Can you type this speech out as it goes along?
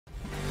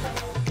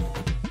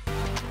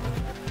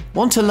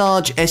Want a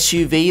large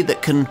SUV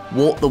that can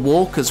walk the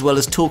walk as well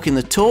as talking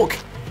the talk?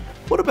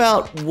 What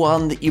about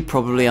one that you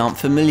probably aren't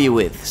familiar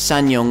with,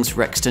 SsangYong's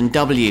Rexton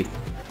W?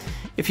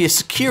 If you're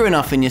secure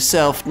enough in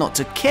yourself not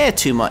to care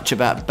too much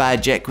about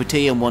badge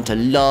equity and want a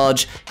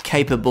large,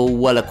 capable,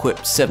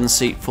 well-equipped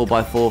 7-seat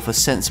 4x4 for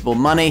sensible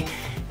money,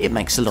 it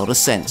makes a lot of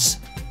sense.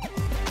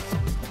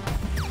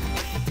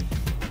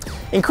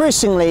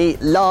 Increasingly,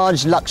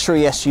 large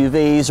luxury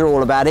SUVs are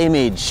all about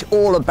image,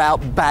 all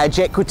about badge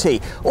equity,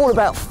 all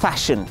about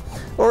fashion,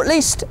 or at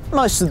least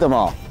most of them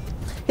are.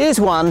 Here's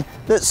one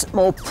that's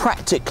more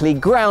practically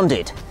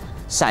grounded,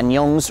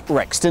 SsangYong's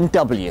Rexton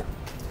W.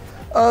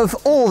 Of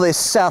all this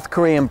South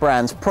Korean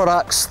brand's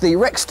products, the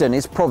Rexton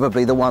is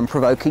probably the one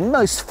provoking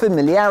most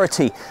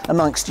familiarity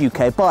amongst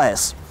UK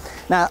buyers.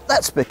 Now,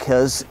 that's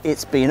because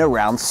it's been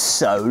around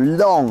so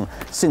long,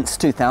 since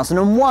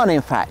 2001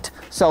 in fact,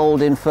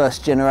 sold in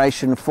first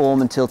generation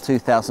form until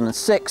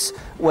 2006,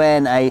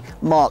 when a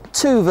Mark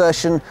II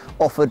version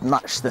offered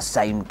much the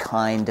same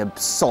kind of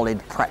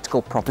solid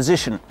practical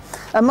proposition.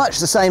 And much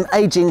the same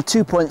aging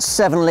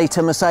 2.7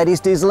 litre Mercedes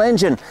diesel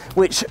engine,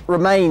 which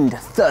remained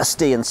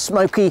thirsty and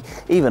smoky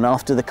even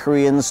after the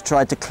Koreans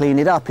tried to clean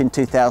it up in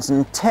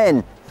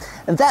 2010.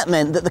 And that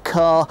meant that the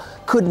car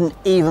couldn't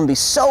even be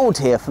sold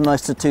here for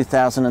most of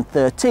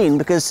 2013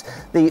 because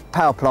the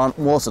power plant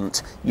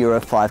wasn't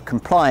Euro 5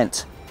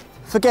 compliant.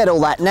 Forget all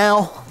that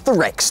now, the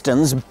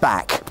Rexton's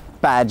back.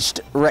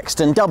 Badged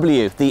Rexton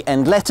W, the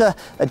end letter,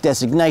 a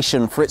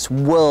designation for its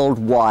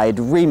worldwide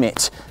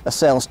remit, a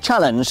sales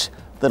challenge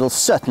that'll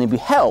certainly be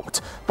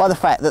helped by the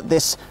fact that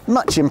this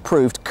much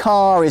improved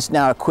car is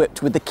now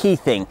equipped with the key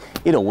thing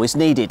it always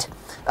needed,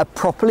 a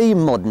properly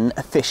modern,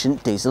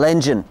 efficient diesel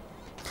engine.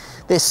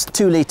 This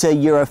 2-litre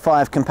Euro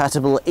 5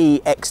 compatible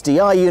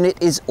EXDI unit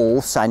is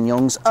all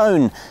SsangYong's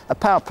own, a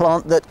power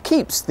plant that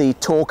keeps the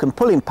torque and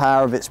pulling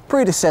power of its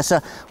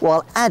predecessor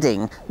while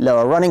adding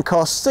lower running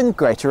costs and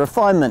greater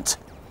refinement.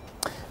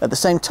 At the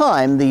same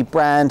time, the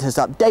brand has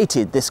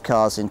updated this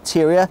car's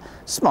interior,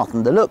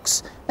 smartened the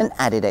looks and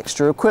added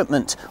extra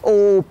equipment,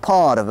 all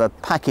part of a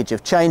package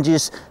of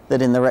changes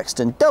that in the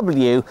Rexton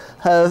W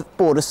have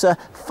brought us a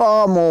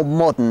far more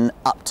modern,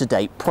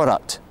 up-to-date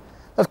product.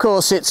 Of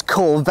course, its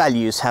core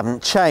values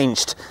haven't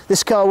changed.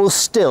 This car will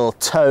still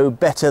tow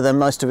better than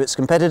most of its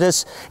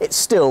competitors, it's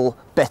still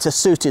better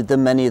suited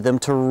than many of them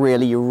to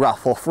really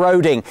rough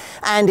off-roading,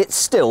 and it's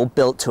still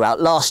built to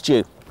outlast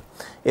you.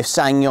 If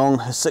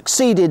SsangYong has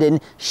succeeded in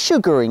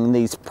sugaring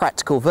these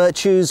practical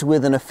virtues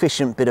with an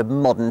efficient bit of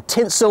modern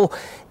tinsel,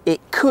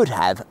 it could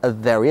have a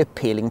very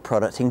appealing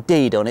product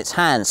indeed on its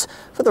hands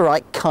for the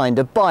right kind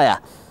of buyer.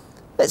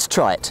 Let's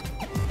try it.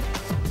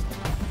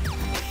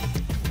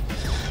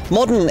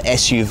 Modern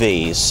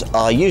SUVs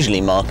are usually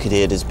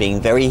marketed as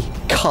being very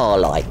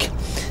car-like.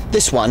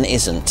 This one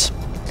isn't.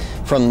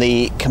 From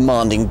the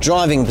commanding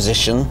driving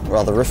position,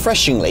 rather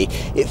refreshingly,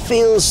 it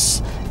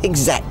feels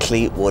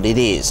exactly what it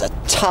is, a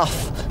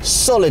tough,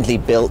 solidly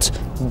built,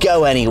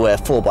 go-anywhere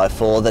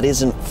 4x4 that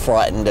isn't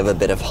frightened of a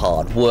bit of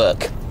hard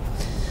work.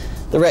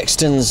 The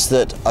Rextons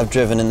that I've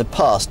driven in the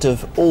past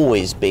have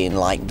always been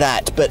like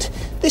that, but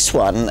this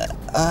one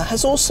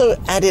has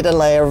also added a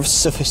layer of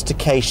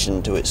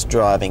sophistication to its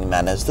driving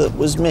manners that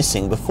was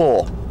missing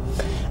before.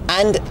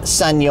 And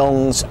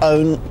SsangYong's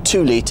own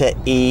 2-litre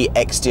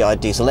EXDI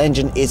diesel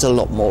engine is a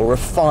lot more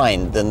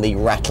refined than the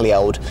rattly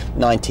old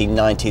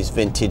 1990s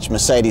vintage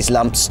Mercedes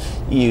lumps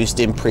used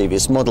in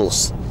previous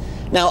models.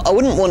 Now, I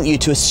wouldn't want you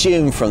to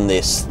assume from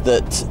this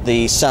that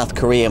the South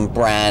Korean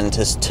brand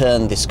has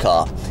turned this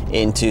car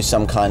into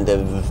some kind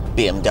of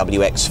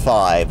BMW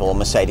X5 or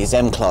Mercedes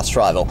M-Class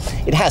rival.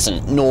 It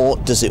hasn't, nor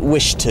does it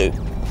wish to.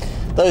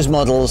 Those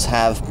models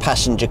have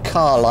passenger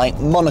car-like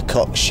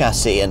monocoque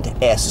chassis and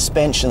air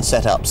suspension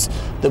setups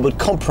that would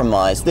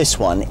compromise this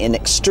one in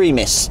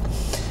extremis.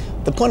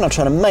 The point I'm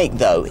trying to make,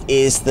 though,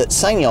 is that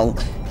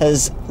SsangYong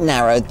has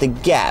narrowed the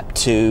gap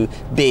to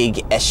big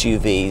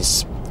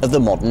SUVs of the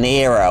modern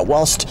era,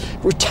 whilst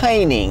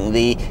retaining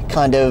the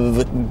kind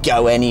of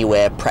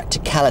go-anywhere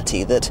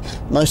practicality that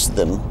most of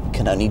them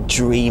can only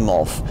dream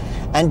of,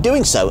 and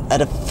doing so at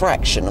a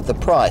fraction of the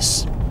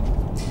price.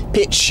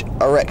 Pitch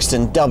a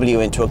Rexton W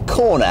into a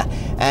corner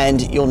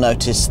and you'll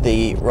notice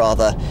the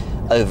rather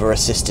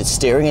over-assisted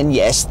steering, and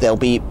yes, there'll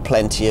be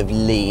plenty of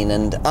lean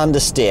and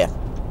understeer.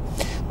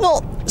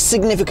 Not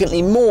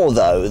significantly more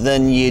though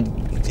than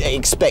you'd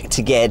expect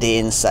to get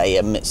in, say,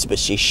 a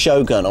Mitsubishi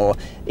Shogun or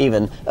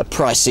even a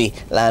pricey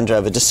Land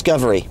Rover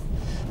Discovery.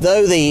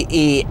 Though the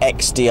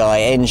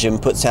EXDI engine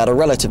puts out a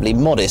relatively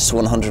modest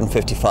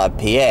 155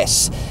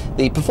 PS,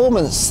 the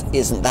performance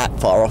isn't that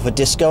far off a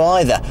disco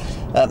either,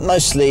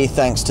 mostly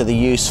thanks to the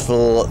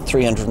useful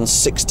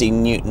 360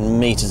 Newton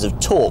meters of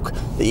torque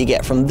that you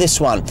get from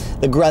this one.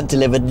 The grunt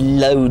delivered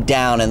low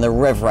down in the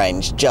rev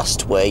range,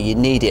 just where you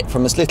need it,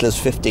 from as little as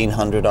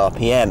 1500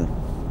 RPM.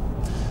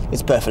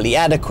 It's perfectly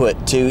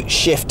adequate to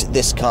shift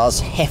this car's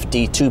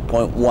hefty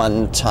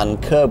 2.1 ton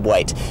curb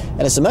weight,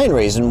 and it's the main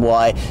reason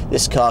why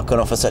this car can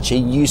offer such a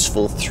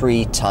useful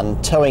 3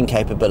 ton towing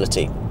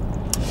capability.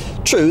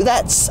 True,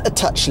 that's a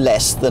touch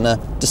less than a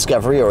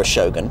Discovery or a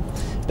Shogun,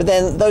 but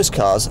then those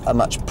cars are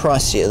much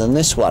pricier than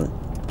this one.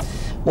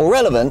 More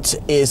relevant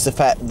is the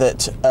fact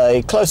that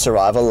a closer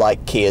rival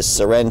like Kia's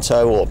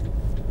Sorento or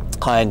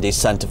Hyundai's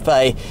Santa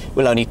Fe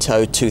will only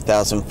tow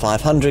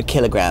 2,500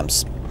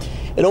 kilograms.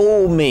 It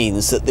all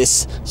means that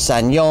this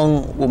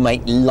SsangYong will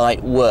make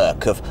light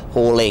work of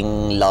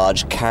hauling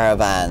large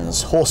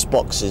caravans, horse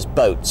boxes,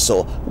 boats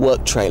or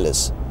work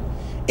trailers.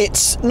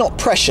 It's not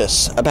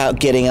precious about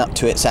getting up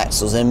to its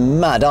axles in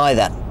mud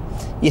either.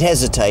 You'd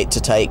hesitate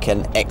to take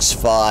an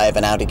X5,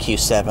 an Audi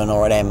Q7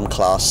 or an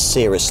M-Class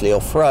seriously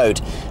off-road,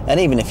 and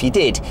even if you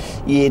did,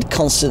 you'd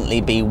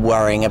constantly be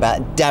worrying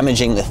about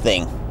damaging the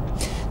thing.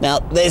 Now,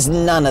 there's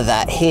none of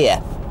that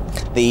here.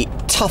 The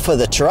tougher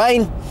the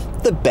terrain,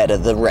 the better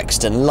the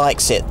Rexton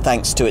likes it,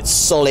 thanks to its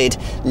solid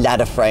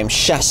ladder frame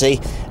chassis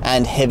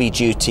and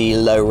heavy-duty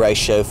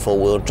low-ratio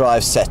four-wheel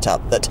drive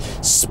setup that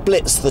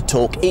splits the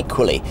torque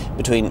equally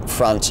between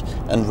front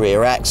and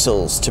rear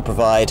axles to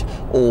provide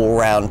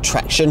all-round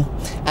traction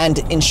and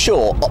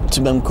ensure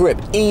optimum grip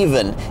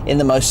even in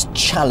the most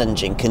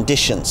challenging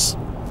conditions.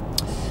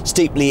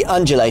 Steeply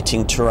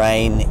undulating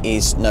terrain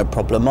is no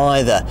problem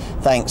either,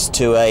 thanks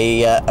to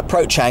a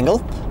approach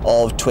angle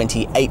of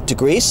 28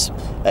 degrees,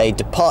 a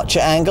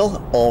departure angle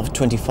of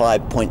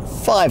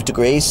 25.5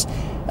 degrees,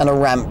 and a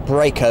ramp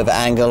breakover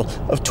angle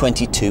of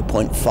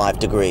 22.5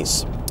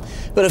 degrees.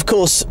 But of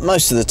course,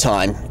 most of the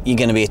time, you're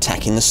going to be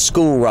attacking the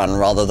school run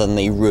rather than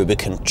the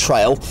Rubicon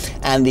Trail,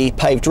 and the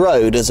paved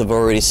road, as I've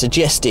already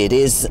suggested,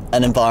 is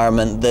an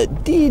environment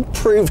that did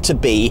prove to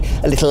be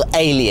a little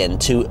alien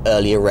to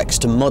earlier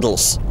Rexton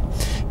models.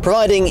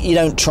 Providing you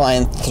don't try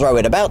and throw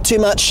it about too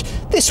much,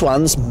 this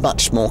one's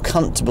much more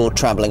comfortable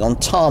travelling on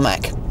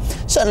tarmac.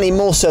 Certainly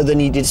more so than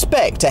you'd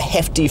expect a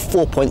hefty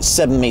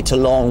 4.7 metre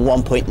long,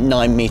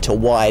 1.9 metre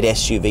wide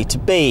SUV to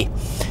be.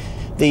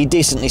 The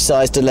decently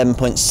sized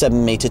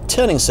 11.7 metre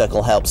turning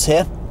circle helps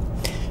here.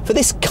 For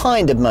this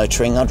kind of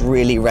motoring, I'd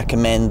really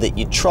recommend that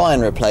you try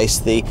and replace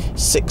the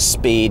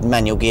 6-speed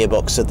manual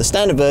gearbox of the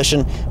standard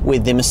version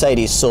with the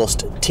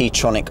Mercedes-sourced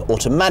T-Tronic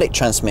automatic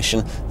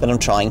transmission that I'm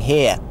trying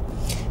here.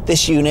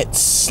 This unit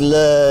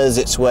slurs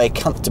its way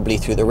comfortably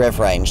through the rev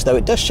range, though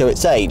it does show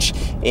its age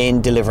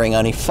in delivering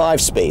only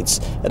 5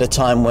 speeds at a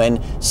time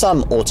when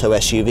some auto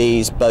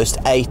SUVs boast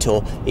 8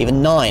 or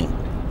even 9.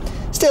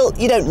 Still,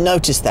 you don't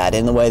notice that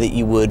in the way that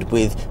you would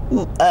with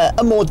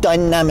a more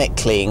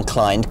dynamically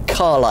inclined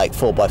car-like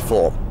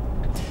 4x4.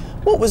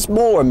 What was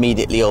more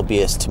immediately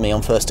obvious to me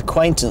on first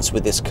acquaintance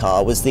with this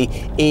car was the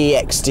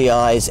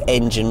EXDI's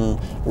engine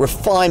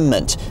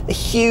refinement, a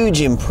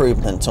huge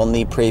improvement on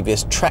the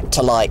previous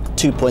tractor-like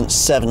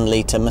 2.7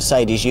 litre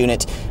Mercedes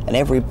unit, and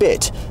every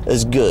bit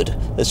as good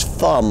as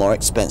far more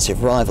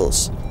expensive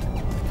rivals.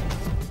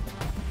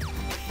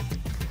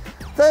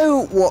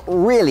 Though what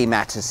really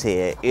matters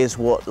here is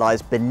what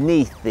lies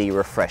beneath the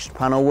refreshed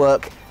panel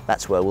work,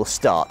 that's where we'll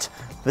start.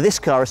 For this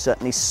car has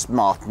certainly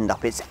smartened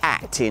up its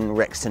act in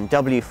Rexton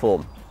W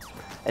form.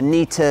 A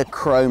neater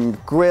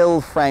chromed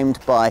grille framed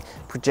by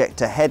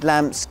projector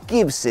headlamps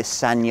gives this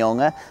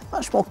SsangYong a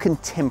much more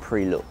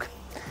contemporary look.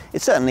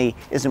 It certainly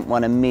isn't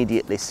one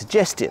immediately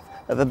suggestive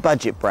of a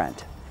budget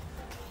brand.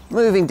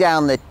 Moving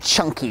down the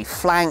chunky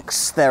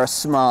flanks, there are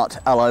smart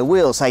alloy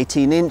wheels,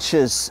 18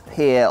 inches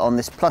here on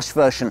this plush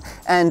version,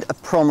 and a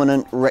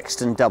prominent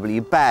Rexton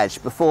W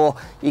badge before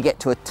you get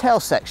to a tail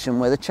section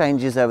where the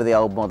changes over the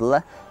old model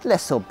are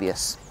less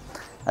obvious.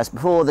 As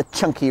before, the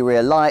chunky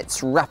rear lights,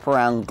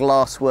 wraparound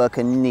glasswork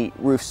and neat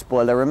roof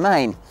spoiler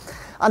remain.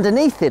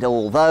 Underneath it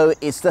all, though,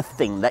 is the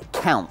thing that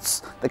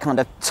counts, the kind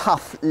of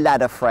tough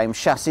ladder frame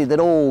chassis that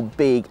all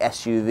big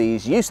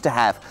SUVs used to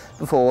have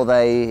before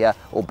they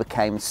all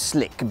became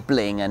slick,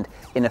 bling and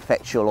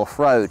ineffectual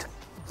off-road.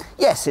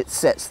 Yes, it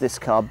sets this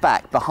car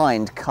back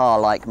behind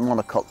car-like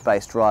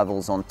monocoque-based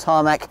rivals on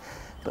tarmac,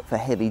 but for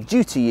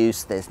heavy-duty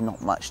use, there's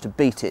not much to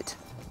beat it.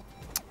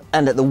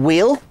 And at the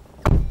wheel,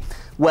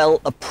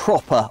 well, a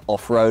proper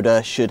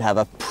off-roader should have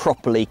a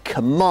properly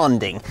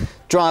commanding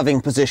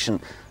driving position,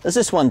 as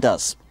this one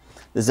does.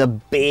 There's a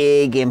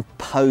big,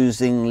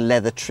 imposing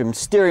leather-trimmed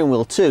steering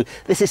wheel too.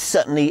 This is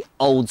certainly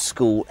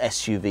old-school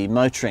SUV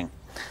motoring.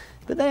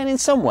 But then in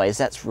some ways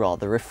that's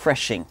rather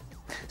refreshing.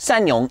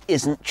 SsangYong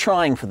isn't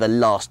trying for the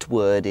last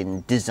word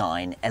in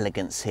design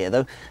elegance here,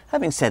 though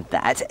having said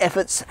that,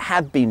 efforts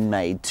have been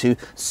made to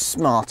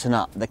smarten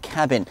up the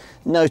cabin,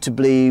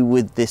 notably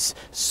with this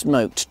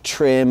smoked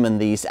trim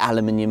and these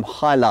aluminium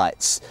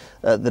highlights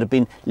that have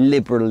been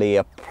liberally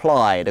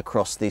applied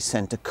across the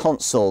centre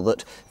console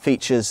that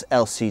features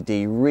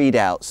LCD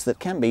readouts that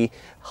can be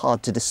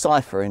hard to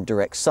decipher in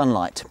direct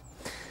sunlight.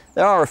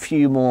 There are a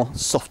few more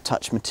soft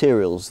touch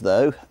materials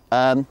though,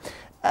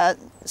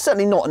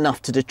 certainly not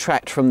enough to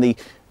detract from the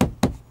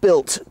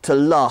built to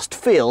last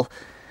feel.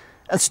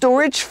 And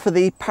storage for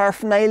the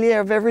paraphernalia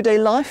of everyday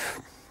life?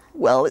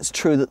 Well, it's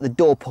true that the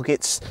door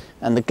pockets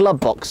and the glove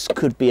box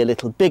could be a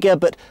little bigger,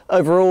 but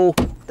overall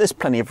there's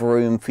plenty of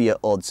room for your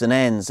odds and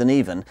ends and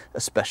even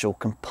a special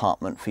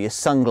compartment for your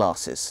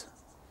sunglasses.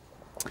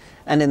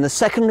 And in the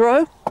second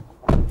row,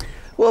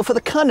 Well, for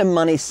the kind of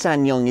money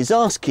SsangYong is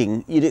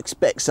asking, you'd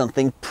expect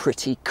something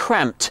pretty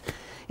cramped.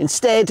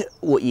 Instead,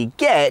 what you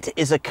get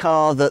is a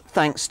car that,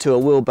 thanks to a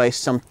wheelbase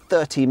some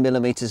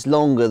 30mm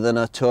longer than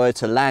a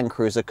Toyota Land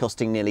Cruiser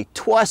costing nearly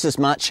twice as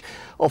much,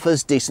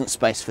 offers decent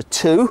space for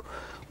 2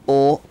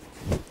 or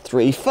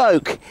 3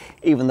 folk,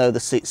 even though the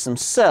seats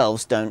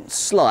themselves don't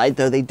slide,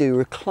 though they do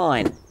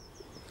recline.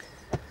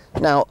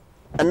 Now,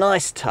 a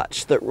nice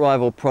touch that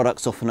rival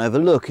products often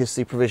overlook is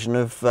the provision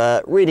of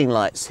reading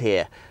lights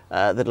here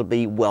that'll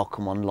be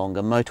welcome on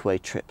longer motorway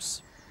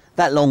trips.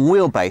 That long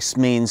wheelbase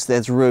means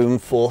there's room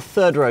for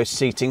third row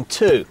seating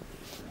too,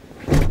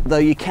 though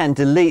you can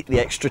delete the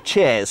extra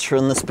chairs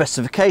from the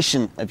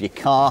specification of your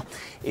car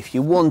if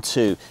you want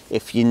to,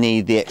 if you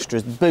need the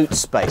extra boot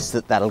space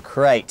that'll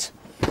create.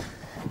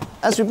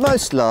 As with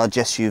most large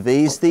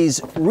SUVs, these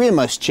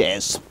rearmost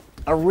chairs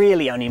are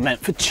really only meant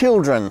for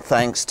children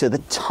thanks to the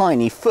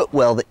tiny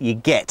footwell that you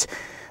get.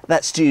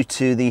 That's due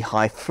to the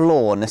high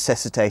floor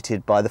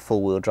necessitated by the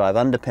four-wheel drive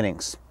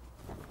underpinnings.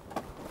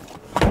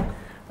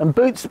 And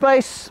boot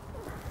space?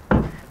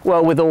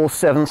 Well, with all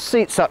 7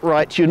 seats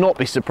upright, you'll not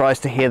be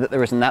surprised to hear that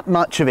there isn't that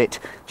much of it,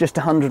 just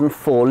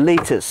 104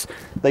 litres,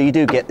 though you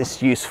do get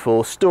this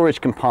useful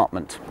storage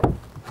compartment.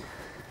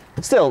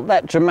 Still,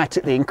 that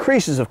dramatically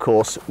increases, of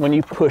course, when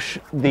you push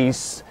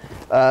these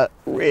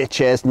rear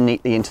chairs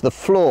neatly into the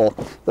floor,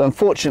 though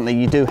unfortunately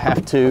you do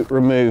have to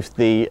remove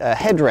the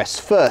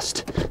headrest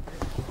first.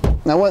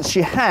 Now, once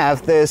you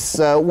have, there's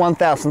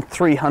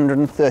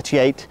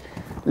 1,338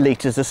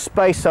 litres of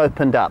space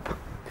opened up.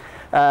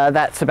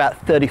 That's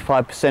about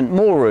 35%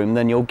 more room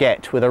than you'll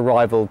get with a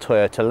rival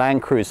Toyota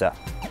Land Cruiser.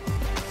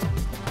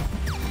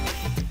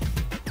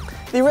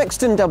 The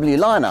Rexton W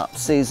lineup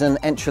sees an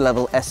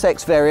entry-level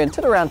SX variant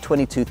at around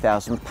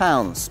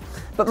 £22,000,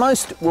 but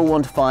most will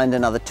want to find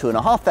another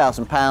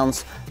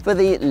 £2,500 for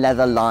the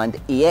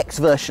leather-lined EX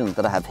version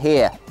that I have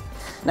here.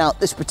 Now,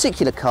 this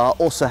particular car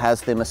also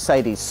has the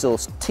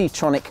Mercedes-sourced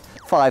T-Tronic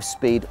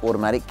 5-speed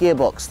automatic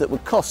gearbox that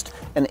would cost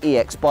an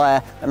EX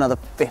buyer another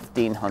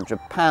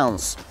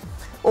 £1,500.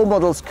 All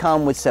models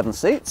come with 7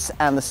 seats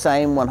and the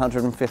same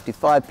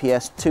 155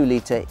 PS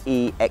 2-litre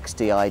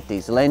EXDI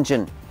diesel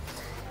engine.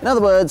 In other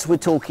words, we're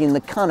talking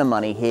the kind of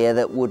money here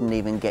that wouldn't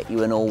even get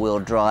you an all-wheel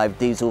drive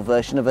diesel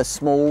version of a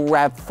small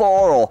RAV4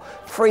 or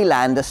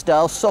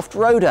Freelander-style soft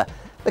roader,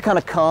 the kind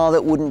of car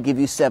that wouldn't give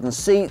you 7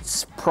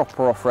 seats,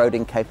 proper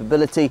off-roading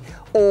capability,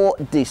 or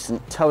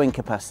decent towing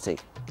capacity.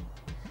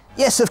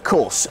 Yes, of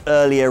course,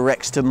 earlier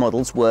Rexton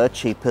models were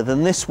cheaper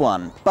than this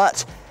one,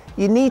 but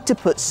you need to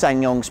put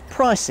SsangYong's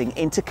pricing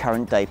into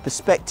current day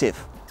perspective.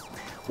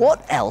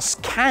 What else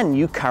can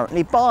you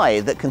currently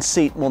buy that can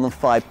seat more than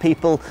 5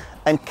 people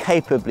and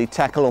capably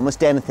tackle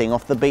almost anything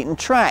off the beaten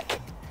track?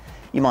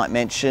 You might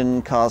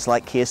mention cars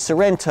like Kia's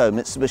Sorento,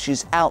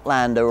 Mitsubishi's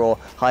Outlander or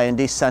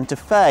Hyundai's Santa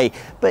Fe,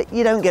 but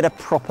you don't get a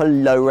proper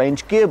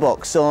low-range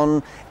gearbox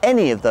on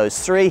any of those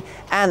 3,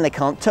 and they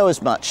can't tow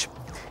as much.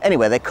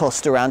 Anyway, they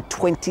cost around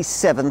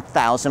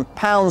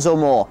 £27,000 or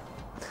more.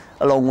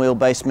 A long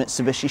wheelbase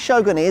Mitsubishi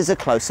Shogun is a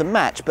closer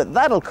match, but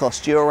that'll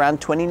cost you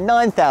around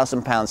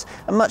 £29,000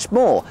 and much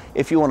more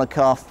if you want a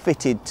car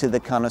fitted to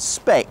the kind of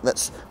spec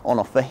that's on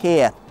offer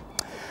here.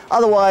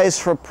 Otherwise,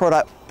 for a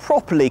product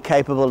properly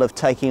capable of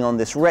taking on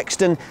this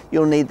Rexton,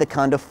 you'll need the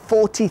kind of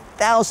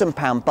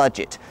 £40,000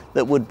 budget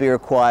that would be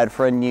required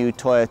for a new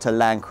Toyota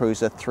Land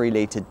Cruiser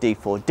 3-litre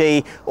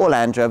D4D or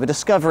Land Rover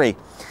Discovery.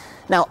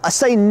 Now, I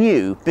say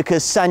new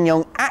because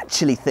SsangYong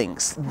actually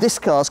thinks this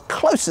car's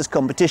closest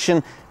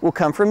competition will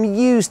come from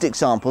used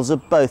examples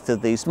of both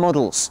of these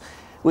models,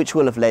 which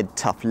will have led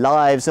tough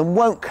lives and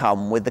won't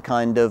come with the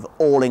kind of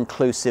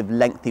all-inclusive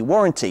lengthy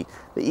warranty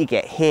that you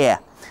get here.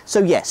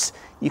 So yes,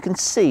 you can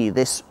see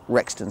this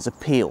Rexton's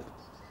appeal.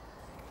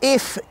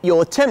 If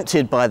you're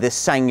tempted by this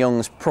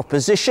SsangYong's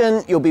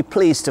proposition, you'll be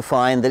pleased to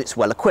find that it's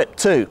well equipped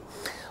too.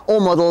 All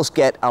models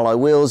get alloy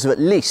wheels of at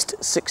least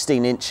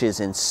 16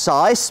 inches in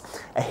size,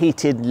 a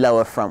heated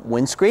lower front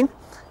windscreen,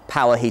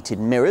 power heated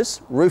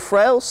mirrors, roof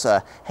rails,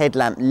 a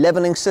headlamp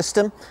leveling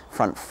system,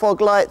 front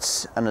fog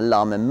lights, an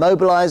alarm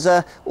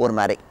immobilizer,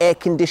 automatic air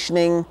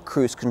conditioning,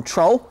 cruise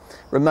control,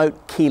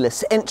 remote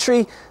keyless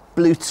entry,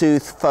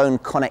 Bluetooth phone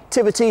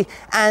connectivity,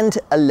 and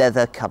a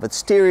leather covered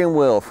steering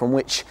wheel from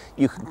which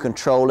you can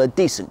control a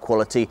decent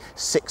quality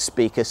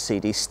 6-speaker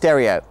CD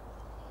stereo.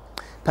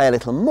 Pay a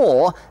little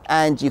more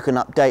and you can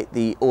update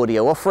the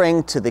audio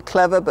offering to the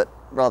clever but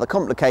rather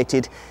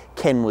complicated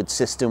Kenwood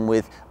system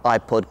with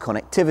iPod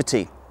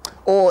connectivity.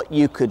 Or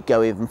you could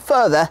go even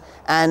further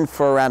and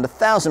for around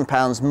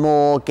 £1,000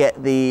 more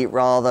get the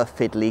rather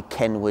fiddly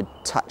Kenwood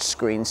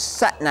touchscreen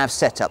sat-nav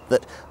setup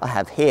that I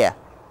have here.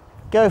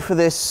 Go for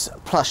this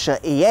plusher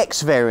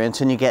EX variant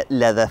and you get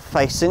leather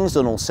facings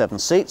on all 7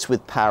 seats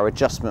with power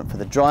adjustment for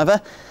the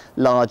driver,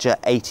 larger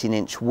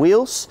 18-inch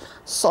wheels,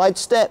 side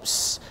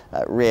steps,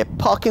 rear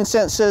parking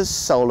sensors,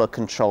 solar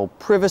controlled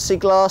privacy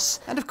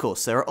glass, and of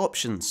course there are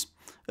options,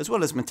 as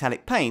well as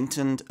metallic paint,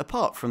 and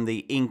apart from the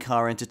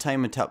in-car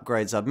entertainment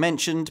upgrades I've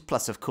mentioned,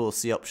 plus of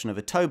course the option of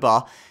a tow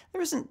bar,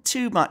 there isn't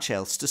too much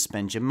else to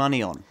spend your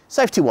money on.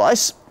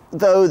 Safety-wise,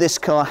 though this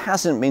car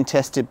hasn't been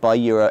tested by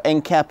Euro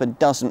NCAP and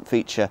doesn't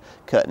feature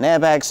curtain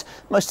airbags,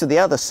 most of the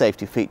other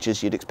safety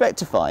features you'd expect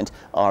to find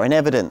are in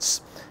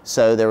evidence.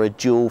 So there are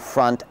dual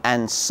front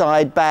and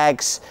side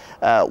bags,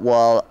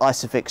 while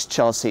Isofix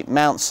child seat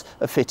mounts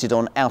are fitted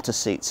on outer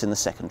seats in the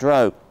second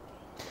row.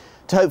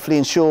 To hopefully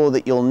ensure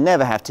that you'll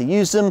never have to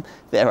use them,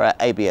 there are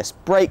ABS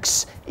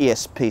brakes,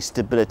 ESP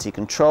stability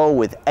control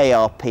with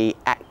ARP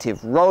active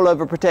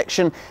rollover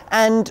protection,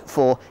 and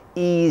for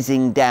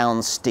easing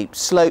down steep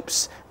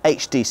slopes,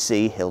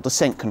 HDC hill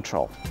descent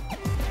control.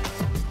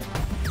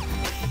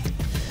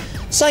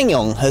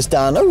 SsangYong has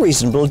done a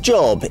reasonable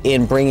job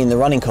in bringing the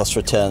running cost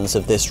returns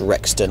of this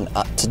Rexton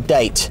up to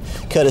date,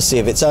 courtesy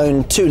of its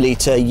own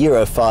 2-litre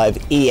Euro 5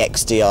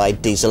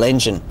 EXDI diesel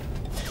engine.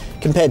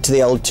 Compared to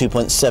the old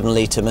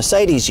 2.7-litre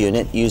Mercedes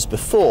unit used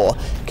before,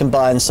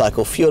 combined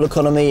cycle fuel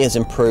economy has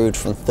improved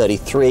from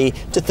 33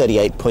 to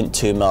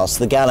 38.2 miles to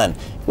the gallon,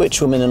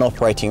 which will mean an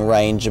operating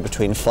range of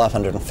between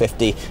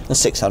 550 and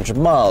 600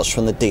 miles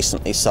from the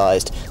decently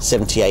sized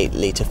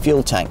 78-litre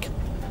fuel tank.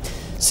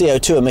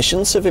 CO2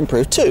 emissions have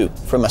improved too,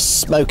 from a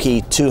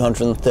smoky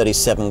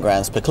 237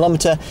 grams per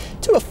kilometre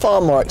to a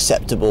far more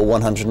acceptable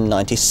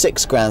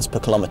 196 grams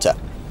per kilometre.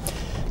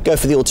 Go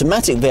for the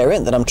automatic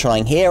variant that I'm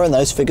trying here and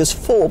those figures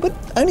fall, but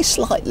only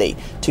slightly,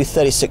 to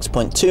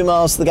 36.2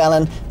 miles to the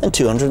gallon and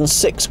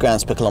 206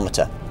 grams per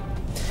kilometre.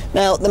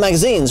 Now, the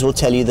magazines will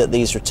tell you that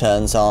these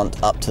returns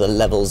aren't up to the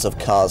levels of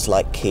cars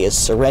like Kia's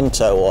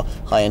Sorento or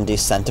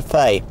Hyundai's Santa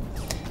Fe.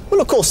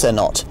 Well, of course they're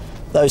not.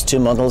 Those two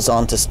models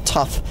aren't as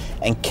tough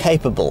and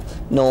capable,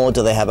 nor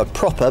do they have a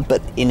proper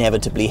but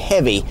inevitably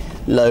heavy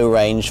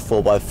low-range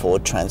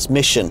 4x4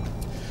 transmission.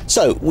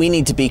 So we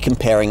need to be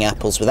comparing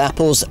apples with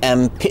apples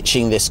and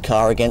pitching this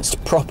car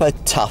against proper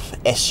tough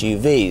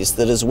SUVs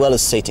that, as well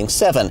as seating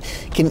 7,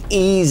 can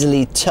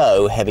easily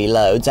tow heavy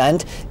loads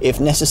and, if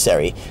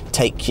necessary,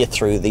 take you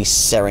through the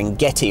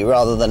Serengeti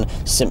rather than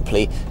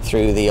simply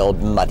through the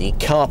old muddy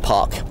car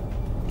park.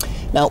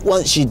 Now,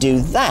 once you do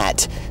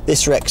that,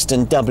 this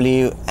Rexton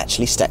W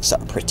actually stacks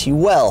up pretty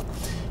well.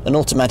 An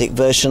automatic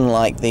version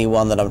like the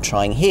one that I'm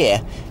trying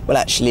here will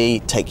actually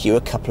take you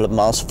a couple of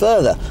miles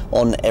further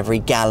on every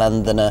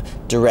gallon than a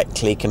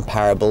directly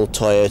comparable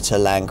Toyota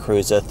Land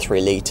Cruiser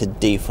 3-litre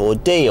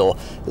D4D or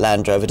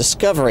Land Rover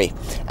Discovery.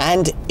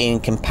 And in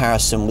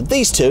comparison with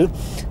these two,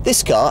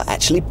 this car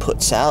actually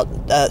puts out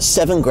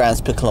 7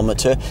 grams per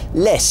kilometre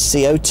less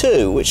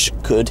CO2, which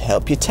could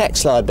help your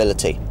tax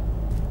liability.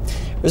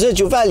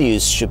 Residual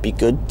values should be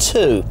good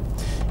too.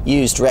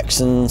 Used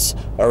Rextons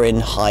are in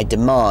high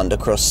demand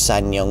across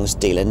SsangYong's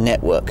dealer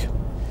network.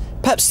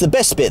 Perhaps the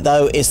best bit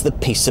though is the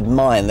peace of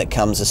mind that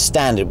comes as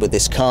standard with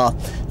this car,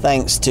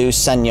 thanks to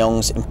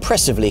SsangYong's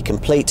impressively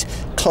complete,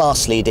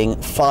 class-leading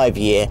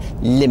 5-year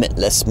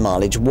limitless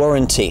mileage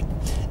warranty.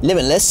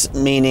 Limitless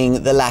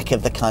meaning the lack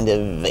of the kind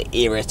of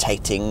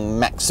irritating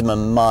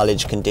maximum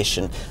mileage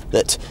condition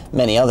that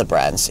many other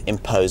brands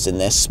impose in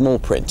their small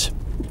print.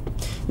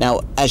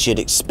 Now, as you'd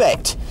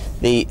expect,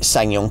 the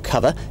SsangYong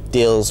cover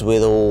deals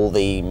with all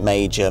the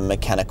major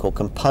mechanical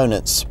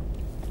components,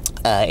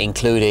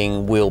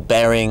 including wheel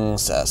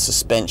bearings,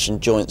 suspension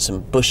joints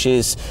and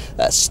bushes,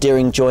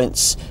 steering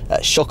joints,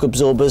 shock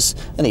absorbers,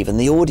 and even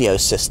the audio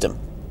system.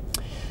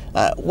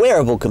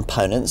 Wearable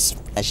components,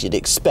 as you'd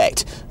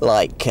expect,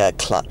 like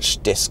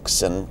clutch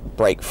discs and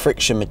brake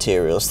friction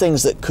materials,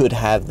 things that could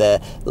have their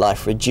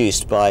life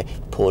reduced by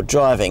poor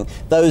driving,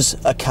 those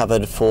are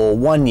covered for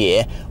 1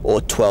 year or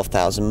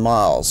 12,000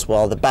 miles,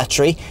 while the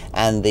battery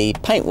and the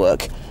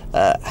paintwork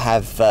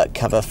have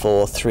cover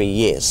for 3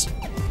 years.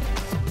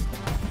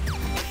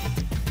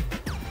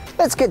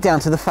 Let's get down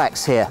to the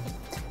facts here.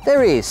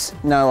 There is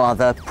no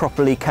other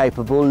properly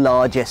capable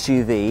large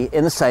SUV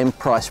in the same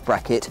price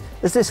bracket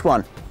as this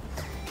one.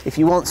 If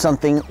you want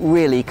something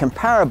really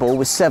comparable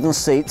with 7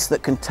 seats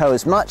that can tow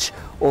as much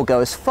or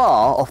go as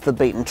far off the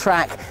beaten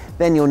track,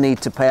 then you'll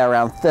need to pay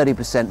around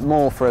 30%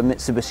 more for a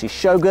Mitsubishi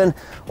Shogun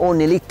or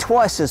nearly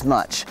twice as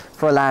much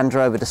for a Land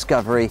Rover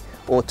Discovery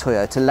or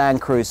Toyota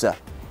Land Cruiser.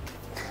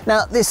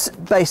 Now, this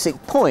basic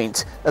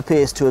point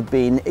appears to have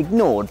been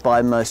ignored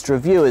by most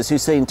reviewers, who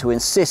seem to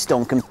insist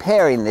on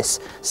comparing this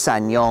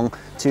SsangYong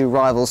to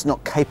rivals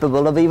not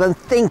capable of even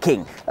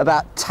thinking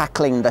about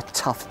tackling the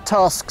tough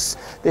tasks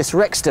this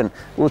Rexton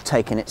will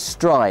take in its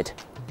stride.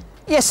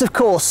 Yes, of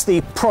course, the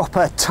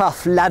proper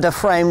tough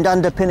ladder-framed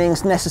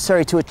underpinnings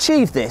necessary to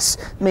achieve this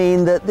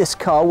mean that this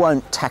car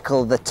won't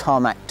tackle the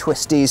tarmac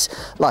twisties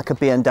like a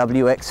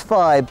BMW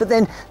X5, but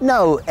then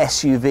no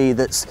SUV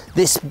that's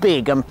this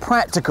big and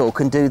practical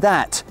can do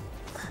that.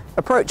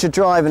 Approach a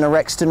drive in a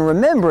Rexton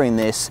remembering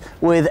this,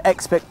 with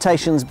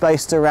expectations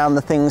based around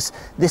the things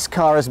this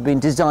car has been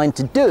designed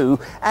to do,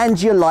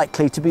 and you're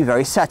likely to be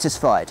very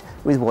satisfied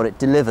with what it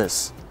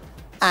delivers.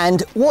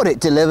 And what it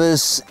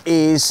delivers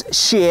is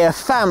sheer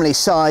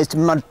family-sized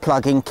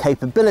mud-plugging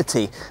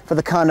capability for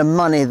the kind of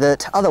money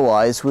that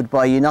otherwise would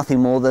buy you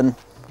nothing more than,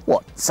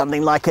 what,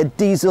 something like a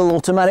diesel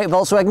automatic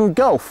Volkswagen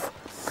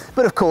Golf.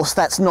 But of course,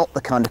 that's not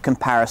the kind of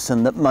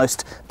comparison that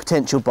most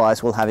potential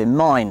buyers will have in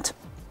mind.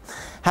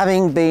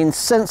 Having been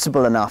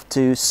sensible enough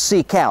to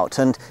seek out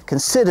and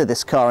consider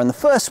this car in the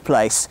first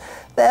place,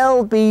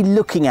 they'll be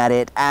looking at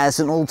it as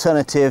an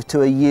alternative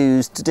to a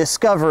used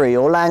Discovery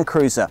or Land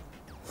Cruiser.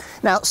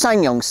 Now,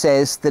 SsangYong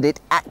says that it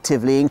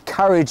actively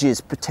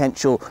encourages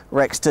potential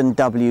Rexton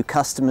W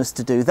customers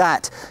to do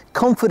that,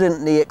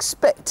 confidently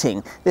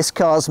expecting this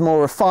car's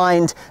more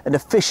refined and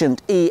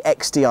efficient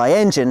EXDI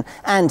engine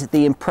and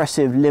the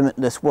impressive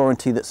limitless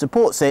warranty that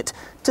supports it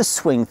to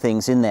swing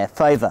things in their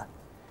favour.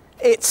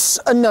 It's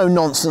a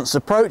no-nonsense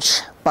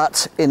approach,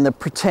 but in the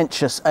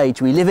pretentious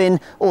age we live in,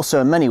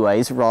 also in many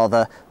ways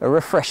rather a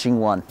refreshing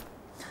one.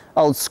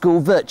 Old school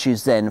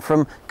virtues then,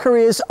 from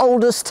Korea's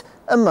oldest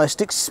and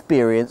most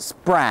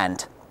experienced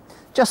brand.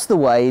 Just the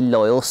way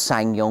loyal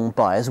SsangYong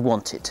buyers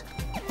want it.